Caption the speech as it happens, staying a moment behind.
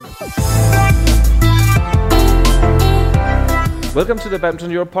Welcome to the Badminton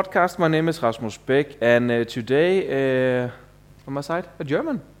Europe podcast. My name is Rasmus Beck, and today, on my side, a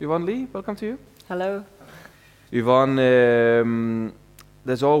German, Yvonne Lee. Welcome to you. Hello. Yvonne,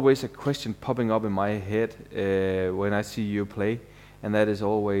 there's always a question popping up in my head when I see you play, and that is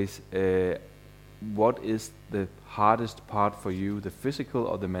always, what is the hardest part for you, the physical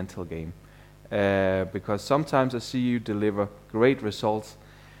or the mental game? Because sometimes I see you deliver great results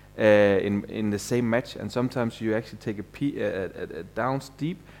in the same match, and sometimes you actually take a down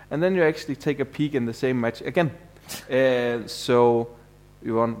steep, and then you actually take a peak in the same match again. So,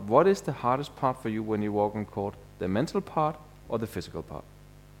 Yvonne, what is the hardest part for you when you walk on court? The mental part or the physical part?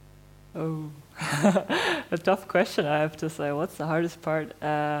 Oh, a tough question, I have to say. What's the hardest part?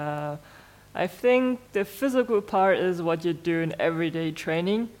 I think the physical part is what you do in everyday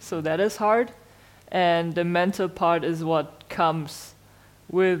training, so that is hard. And the mental part is what comes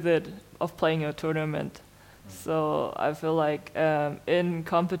with it of playing a tournament. So I feel like in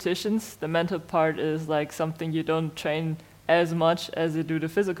competitions, the mental part is like something you don't train as much as you do the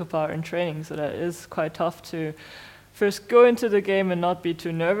physical part in training. So that is quite tough to first go into the game and not be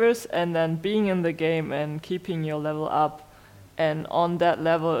too nervous, and then being in the game and keeping your level up. And on that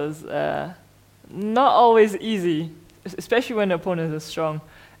level is not always easy, especially when the opponent is strong.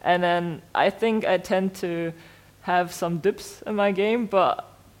 And then I think I tend to have some dips in my game, but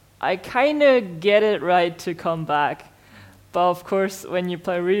I kind of get it right to come back. But of course, when you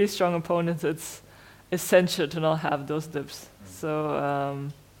play really strong opponents, it's essential to not have those dips.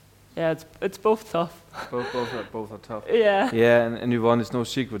 So yeah, it's both tough. Both are tough. Yeah. Yeah, and Yvonne, it's no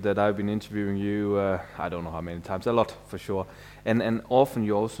secret that I've been interviewing you, I don't know how many times, a lot for sure. And often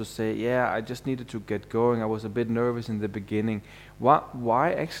you also say, yeah, I just needed to get going. I was a bit nervous in the beginning.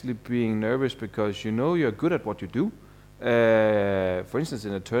 Why actually being nervous? Because you know you're good at what you do. For instance,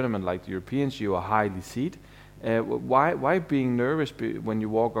 in a tournament like the Europeans, you are highly seeded. Why being nervous when you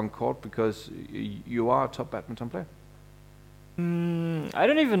walk on court? Because you are a top badminton player. I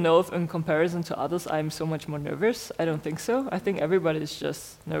don't even know if in comparison to others I'm so much more nervous. I don't think so. I think everybody is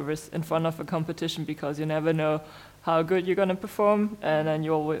just nervous in front of a competition because you never know how good you're going to perform, and then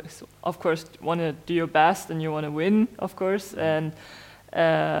you always, of course, want to do your best and you want to win, of course, and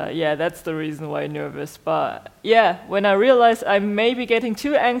yeah, that's the reason why I'm nervous. But yeah, when I realize I may be getting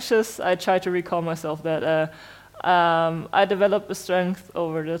too anxious, I try to recall myself that I developed a strength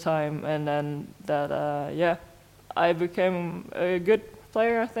over the time, and then that, yeah, I became a good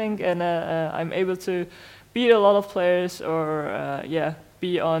player, I think, and I'm able to beat a lot of players or, yeah,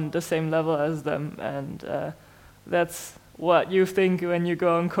 be on the same level as them, and that's what you think when you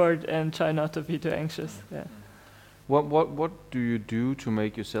go on court and try not to be too anxious. Yeah. What do you do to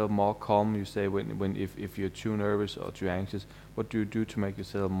make yourself more calm? You say if you're too nervous or too anxious, what do you do to make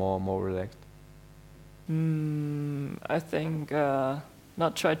yourself more relaxed? I think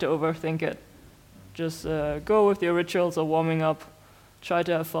not try to overthink it. Just go with your rituals of warming up. Try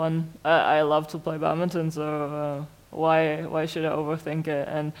to have fun. I love to play badminton, so why should I overthink it?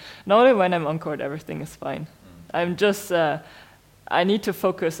 And normally when I'm on court, everything is fine. I'm just, I need to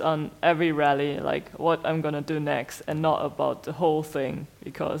focus on every rally, like what I'm gonna do next, and not about the whole thing,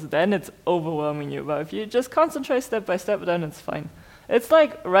 because then it's overwhelming you. But if you just concentrate step by step, then it's fine. It's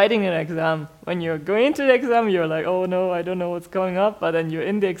like writing an exam. When you're going into the exam, you're like, oh no, I don't know what's going up, but then you're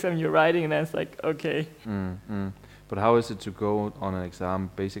in the exam, you're writing, and then it's like, okay. But how is it to go on an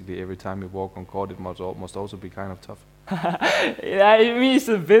exam basically every time you walk on court? It must also be kind of tough. Yeah, I mean, it's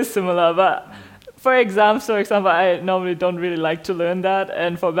a bit similar, but for exams, for example, I normally don't really like to learn that,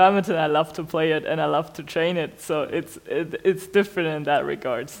 and for badminton, I love to play it and I love to train it, so it's different in that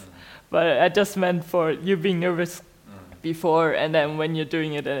regards. But I just meant for you being nervous before, and then when you're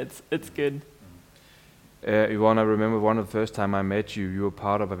doing it, it's good. Yvonne, I remember one of the first time I met you, you were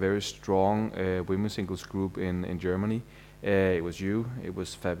part of a very strong women's singles group in Germany. It was you, it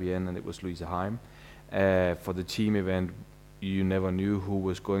was Fabienne, and it was Louise Heim. For the team event, you never knew who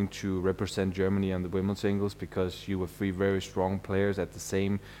was going to represent Germany on the women's singles because you were three very strong players at the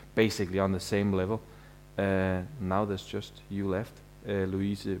same, basically on the same level. Now there's just you left.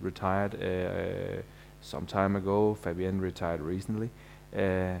 Louise retired some time ago. Fabienne retired recently,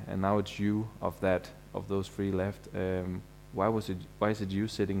 and now it's you of those three left. Why is it you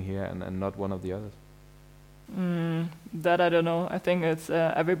sitting here and not one of the others? That I don't know. I think it's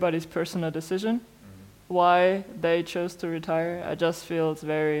everybody's personal decision. Why they chose to retire. I just feel it's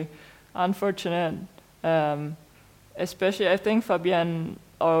very unfortunate. Especially, I think Fabienne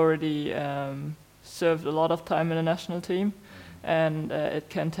already served a lot of time in the national team, and it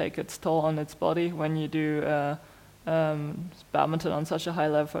can take its toll on its body when you do badminton on such a high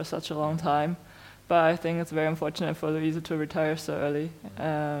level for such a long time. But I think it's very unfortunate for Louise to retire so early.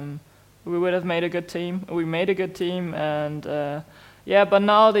 We would have made a good team. We made a good team, and but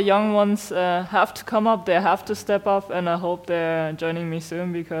now the young ones have to come up. They have to step up, and I hope they're joining me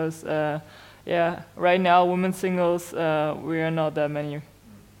soon because, right now women's singles we are not that many.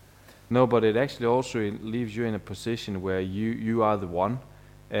 No, but it actually also leaves you in a position where you are the one.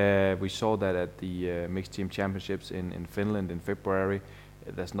 We saw that at the mixed team championships in Finland in February.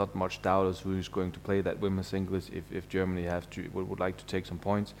 There's not much doubt as who's going to play that women's singles if Germany would like to take some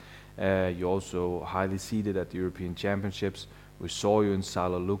points. You're also highly seeded at the European Championships. We saw you in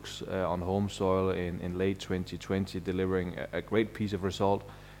Saarlouis on home soil in late 2020 delivering a great piece of result.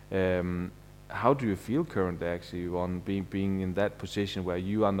 How do you feel currently actually on being in that position where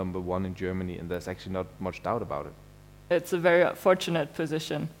you are number one in Germany and there's actually not much doubt about it? It's a very fortunate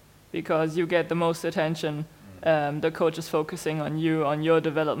position because you get the most attention. The coach is focusing on you, on your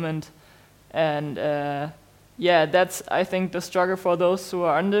development. And that's, I think, the struggle for those who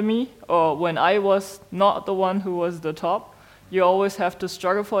are under me. Or when I was not the one who was the top, you always have to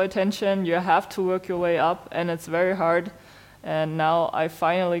struggle for attention. You have to work your way up, and it's very hard. And now I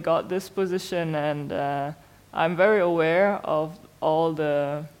finally got this position, and I'm very aware of all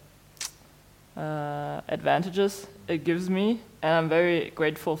the advantages it gives me, and I'm very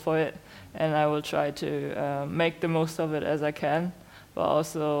grateful for it. And I will try to make the most of it as I can. But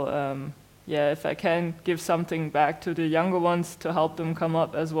also, if I can give something back to the younger ones to help them come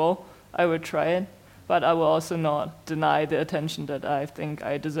up as well, I would try it. But I will also not deny the attention that I think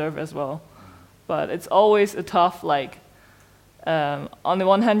I deserve as well. But it's always a tough, on the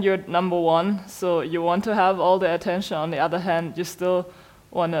one hand, you're number one, so you want to have all the attention. On the other hand, you still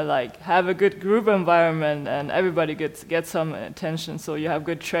want to have a good group environment and everybody gets some attention, so you have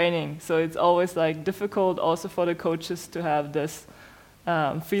good training. So it's always difficult also for the coaches to have this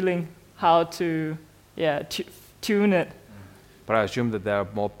feeling how to tune it. But I assume that there are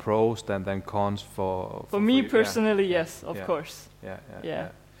more pros than cons for me personally, yes, of course. Yeah.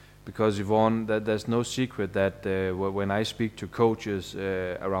 Because Yvonne, there's no secret that when I speak to coaches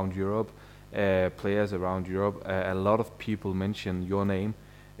around Europe, players around Europe, a lot of people mention your name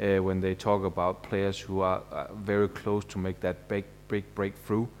when they talk about players who are very close to make that big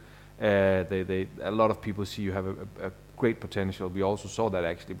breakthrough. A lot of people see you have a great potential. We also saw that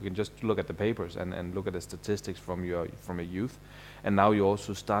actually. We can just look at the papers and look at the statistics from your youth, and now you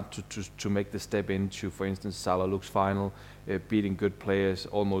also start to make the step into, for instance, Saarlouis final, beating good players,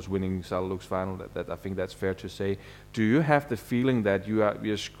 almost winning Saarlouis final. That I think that's fair to say. Do you have the feeling that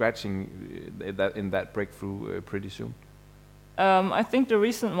you're scratching that in that breakthrough pretty soon? I think the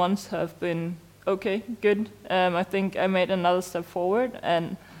recent ones have been okay, good. I think I made another step forward,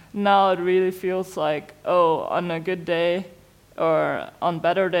 and now it really feels like, on a good day or on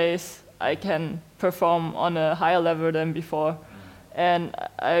better days, I can perform on a higher level than before. And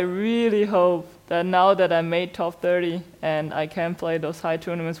I really hope that now that I made top 30 and I can play those high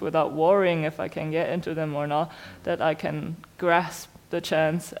tournaments without worrying if I can get into them or not, that I can grasp the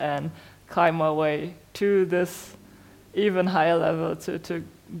chance and climb my way to this even higher level to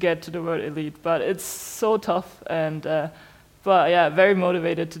get to the world elite. But it's so tough, and very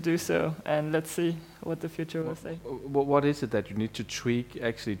motivated to do so, and let's see what the future will say. What is it that you need to tweak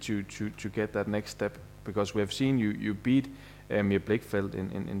actually to get that next step? Because we have seen you beat Mia Blichfeld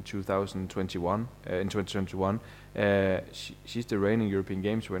in 2021. In 2021, she's the reigning European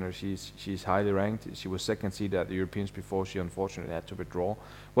Games winner. She's highly ranked. She was second seed at the Europeans before she unfortunately had to withdraw.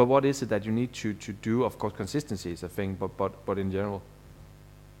 Well, what is it that you need to do? Of course, consistency is a thing, but in general.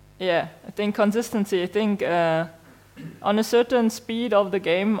 Yeah, I think consistency. I think on a certain speed of the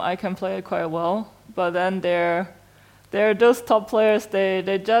game, I can play it quite well. But then there are those top players.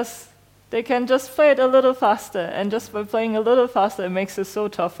 They can just play it a little faster, and just by playing a little faster, it makes it so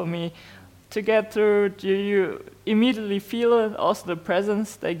tough for me to get through. You immediately feel it, also the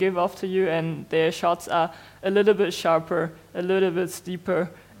presence they give off to you, and their shots are a little bit sharper, a little bit steeper,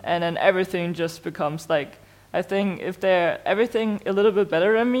 and then everything just becomes I think if they're everything a little bit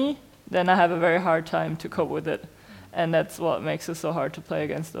better than me, then I have a very hard time to cope with it. And that's what makes it so hard to play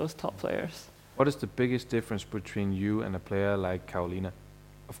against those top players. What is the biggest difference between you and a player like Carolina?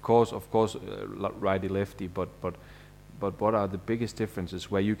 Of course, righty-lefty, but what are the biggest differences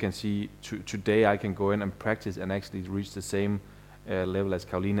where you can see today I can go in and practice and actually reach the same level as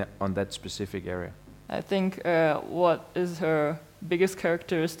Carolina on that specific area? I think what is her biggest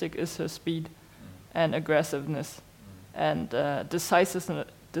characteristic is her speed and aggressiveness and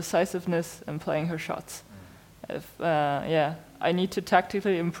decisiveness in playing her shots. I need to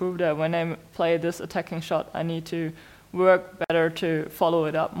tactically improve that. When I play this attacking shot, I need to work better to follow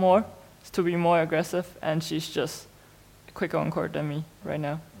it up more, to be more aggressive, and she's just quicker on court than me right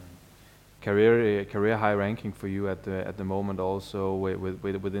now. Career high ranking for you at the moment, also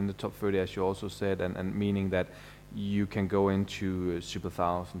within the top 30, as you also said, and meaning that you can go into Super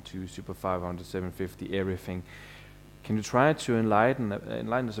 1000 to Super 500, 750, everything. Can you try to enlighten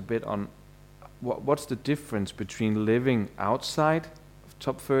us a bit on what's the difference between living outside of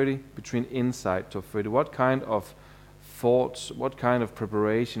top 30, between inside top 30? What kind of thoughts, what kind of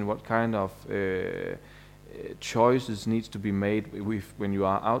preparation, what kind of choices needs to be made when you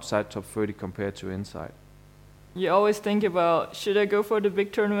are outside top 30 compared to inside? You always think about, should I go for the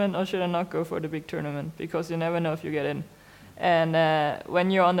big tournament or should I not go for the big tournament? Because you never know if you get in. And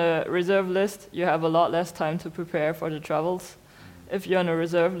when you're on a reserve list, you have a lot less time to prepare for the travels. If you're on a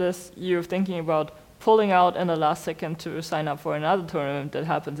reserve list, you're thinking about pulling out in the last second to sign up for another tournament that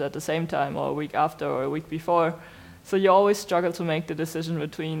happens at the same time, or a week after, or a week before. So you always struggle to make the decision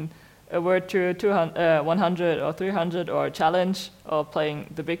between a World Tour 100 or 300 or a challenge or playing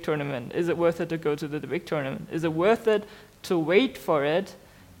the big tournament. Is it worth it to go to the big tournament? Is it worth it to wait for it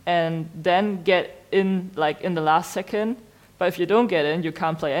and then get in like in the last second? But if you don't get in, you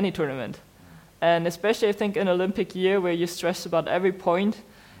can't play any tournament. And especially I think in Olympic year where you're stressed about every point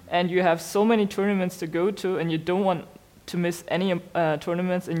and you have so many tournaments to go to and you don't want to miss any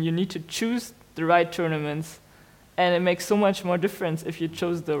tournaments and you need to choose the right tournaments. And it makes so much more difference if you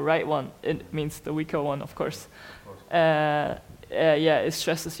chose the right one. It means the weaker one, of course. Yeah, it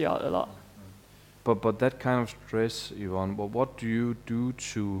stresses you out a lot. But that kind of stress, Yvonne, what do you do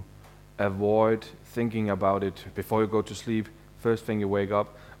to avoid thinking about it before you go to sleep, first thing you wake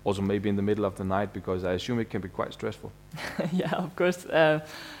up, also maybe in the middle of the night, because I assume it can be quite stressful? Yeah, of course.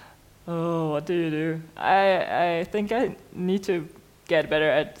 What do you do? I think I need to get better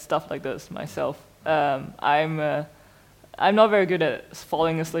at stuff like this myself. I'm not very good at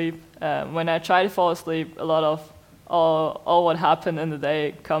falling asleep. When I try to fall asleep, a lot of all what happened in the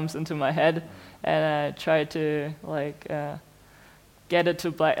day comes into my head, and I try to get it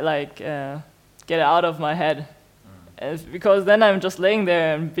to get it out of my head. Because then I'm just laying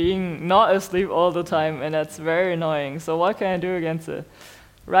there and being not asleep all the time, and that's very annoying. So what can I do against it?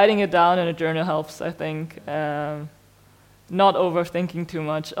 Writing it down in a journal helps, I think. Not overthinking too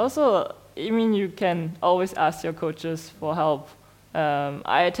much. Also, I mean, you can always ask your coaches for help.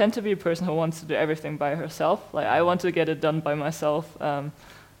 I tend to be a person who wants to do everything by herself. Like, I want to get it done by myself.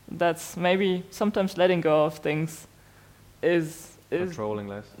 That's maybe sometimes letting go of things is controlling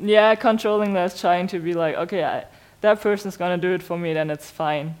less. Yeah, controlling less, trying to be like, okay, that person's gonna do it for me, then it's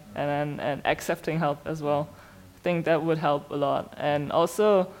fine, and accepting help as well. I think that would help a lot. And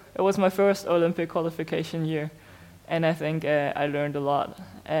also, it was my first Olympic qualification year, and I think I learned a lot,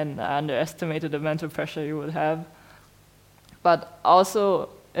 and I underestimated the mental pressure you would have. But also,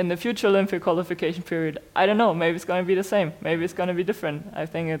 in the future Olympic qualification period, I don't know, maybe it's gonna be the same, maybe it's gonna be different. I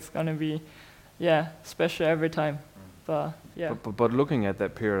think it's gonna be, special every time. But yeah. But looking at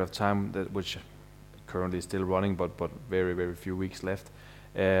that period of time, which currently is still running, but very, very few weeks left,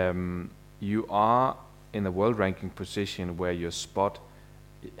 you are in a world ranking position where your spot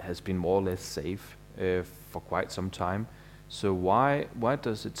has been more or less safe for quite some time. So why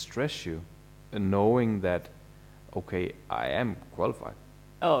does it stress you, knowing that, okay, I am qualified?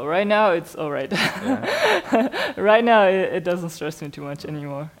 Oh, right now it's all right. Yeah. Right now it doesn't stress me too much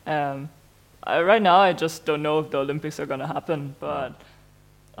anymore. Right now I just don't know if the Olympics are gonna happen, but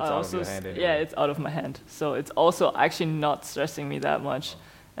it's out of your hand anyway. Yeah, it's out of my hand. So it's also actually not stressing me that much.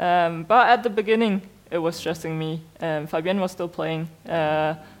 But at the beginning it was stressing me. Fabienne was still playing.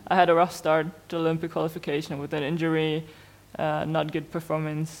 I had a rough start to Olympic qualification with an injury, not good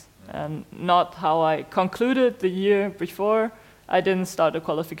performance, and not how I concluded the year before. I didn't start the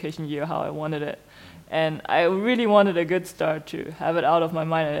qualification year how I wanted it. And I really wanted a good start to have it out of my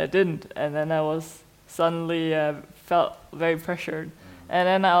mind, and I didn't. And then I was suddenly felt very pressured. And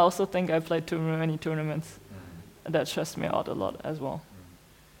then I also think I played too many tournaments. And that stressed me out a lot as well.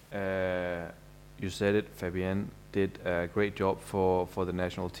 You said it, Fabienne did a great job for the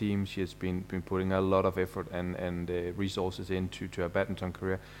national team. She has been putting a lot of effort and resources into her badminton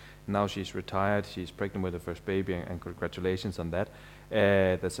career. Now she's retired, she's pregnant with her first baby, and congratulations on that.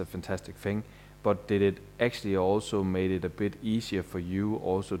 That's a fantastic thing. But did it actually also made it a bit easier for you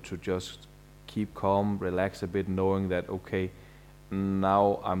also to just keep calm, relax a bit, knowing that, okay,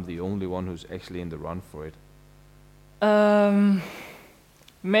 now I'm the only one who's actually in the run for it?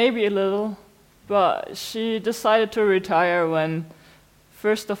 Maybe a little, but she decided to retire when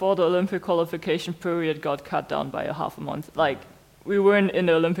first of all, the Olympic qualification period got cut down by a half a month. Like, we weren't in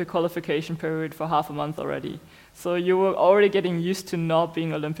the Olympic qualification period for half a month already. So you were already getting used to not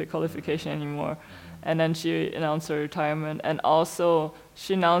being Olympic qualification anymore. And then she announced her retirement. And also,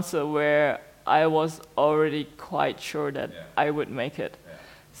 she announced it where I was already quite sure that I would make it.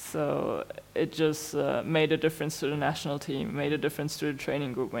 So it just made a difference to the national team, made a difference to the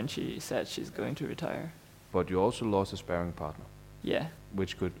training group when she said she's going to retire. But you also lost a sparring partner. Yeah.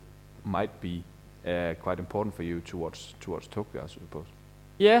 Which might be quite important for you towards Tokyo, I suppose.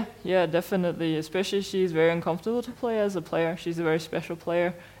 Yeah, definitely. Especially she's very uncomfortable to play as a player. She's a very special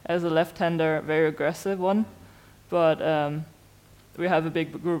player. As a left-hander, very aggressive one. But we have a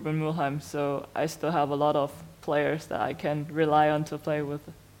big group in Mulheim, so I still have a lot of players that I can rely on to play with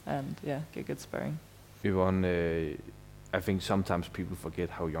and get good sparring. Yvonne, I think sometimes people forget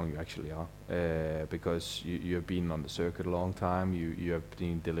how young you actually are, because you have been on the circuit a long time, you have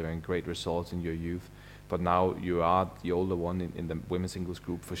been delivering great results in your youth, but now you are the older one in the women's singles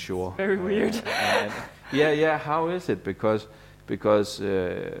group for sure. It's very weird. How is it? Because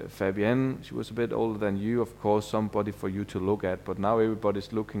Fabienne, she was a bit older than you, of course, somebody for you to look at, but now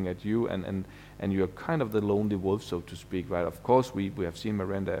everybody's looking at you, and you're kind of the lonely wolf, so to speak, right? Of course, we have seen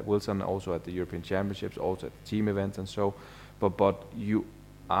Miranda Wilson also at the European Championships, also at the team events and so, but you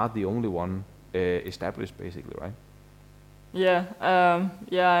are the only one established, basically, right?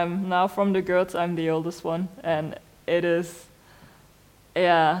 I'm now from the girls, I'm the oldest one, and it is.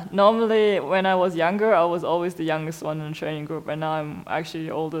 Yeah, normally when I was younger, I was always the youngest one in the training group, and now I'm actually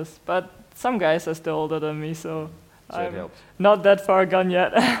the oldest. But some guys are still older than me, so I'm it helps. Not that far gone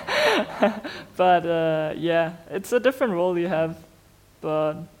yet. But it's a different role you have,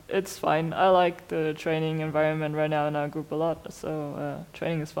 but it's fine. I like the training environment right now in our group a lot, so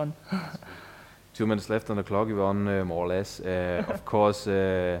training is fun. 2 minutes left on the clock, Yvonne, more or less. Of course,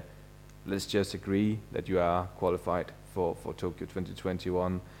 let's just agree that you are qualified for Tokyo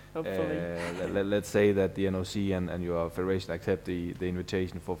 2021. Hopefully. Let's say that the NOC and your federation accept the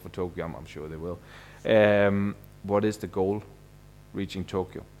invitation for Tokyo. I'm sure they will. What is the goal reaching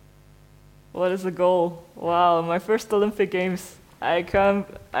Tokyo? What is the goal? Wow, my first Olympic Games. I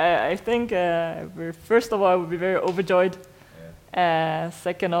think first of all I would be very overjoyed.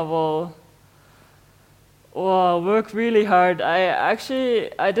 Second of all, work really hard.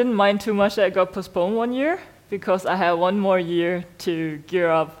 I didn't mind too much that it got postponed 1 year, because I had 1 more year to gear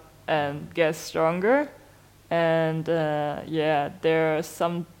up and get stronger. And there are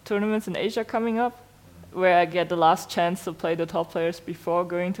some tournaments in Asia coming up where I get the last chance to play the top players before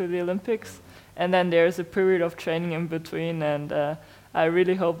going to the Olympics. And then there's a period of training in between, and I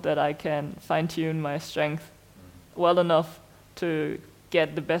really hope that I can fine-tune my strength well enough to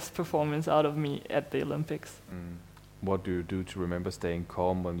get the best performance out of me at the Olympics. What do you do to remember staying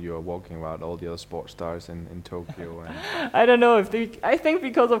calm when you're walking around all the other sports stars in Tokyo? I don't know. I think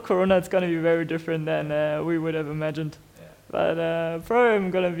because of Corona, it's going to be very different than we would have imagined. But probably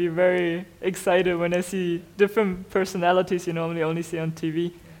I'm going to be very excited when I see different personalities you normally only see on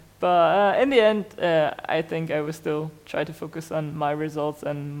TV. But in the end, I think I will still try to focus on my results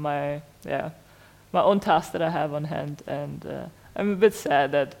and my own tasks that I have on hand. And I'm a bit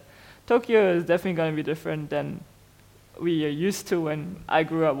sad that Tokyo is definitely going to be different than we are used to when I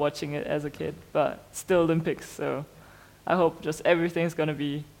grew up watching it as a kid, but still Olympics, so I hope just everything's going to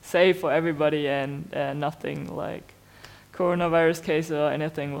be safe for everybody and nothing like coronavirus case or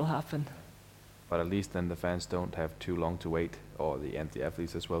anything will happen. But at least then the fans don't have too long to wait, or the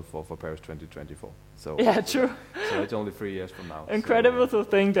athletes as well for Paris 2024. So yeah, true. So it's only 3 years from now. Incredible to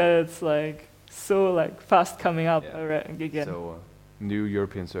think that it's so fast coming up again. So new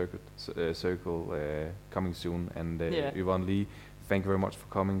European circle coming soon, and Yvonne Lee, thank you very much for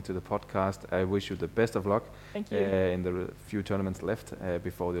coming to the podcast. I wish you the best of luck. Thank you. In the few tournaments left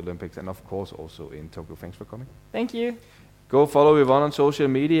before the Olympics, and of course also in Tokyo. Thanks for coming. Thank you. Go follow Yvonne on social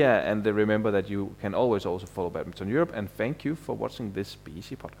media, and remember that you can always also follow Badminton Europe, and thank you for watching this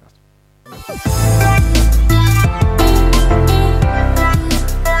BEC podcast.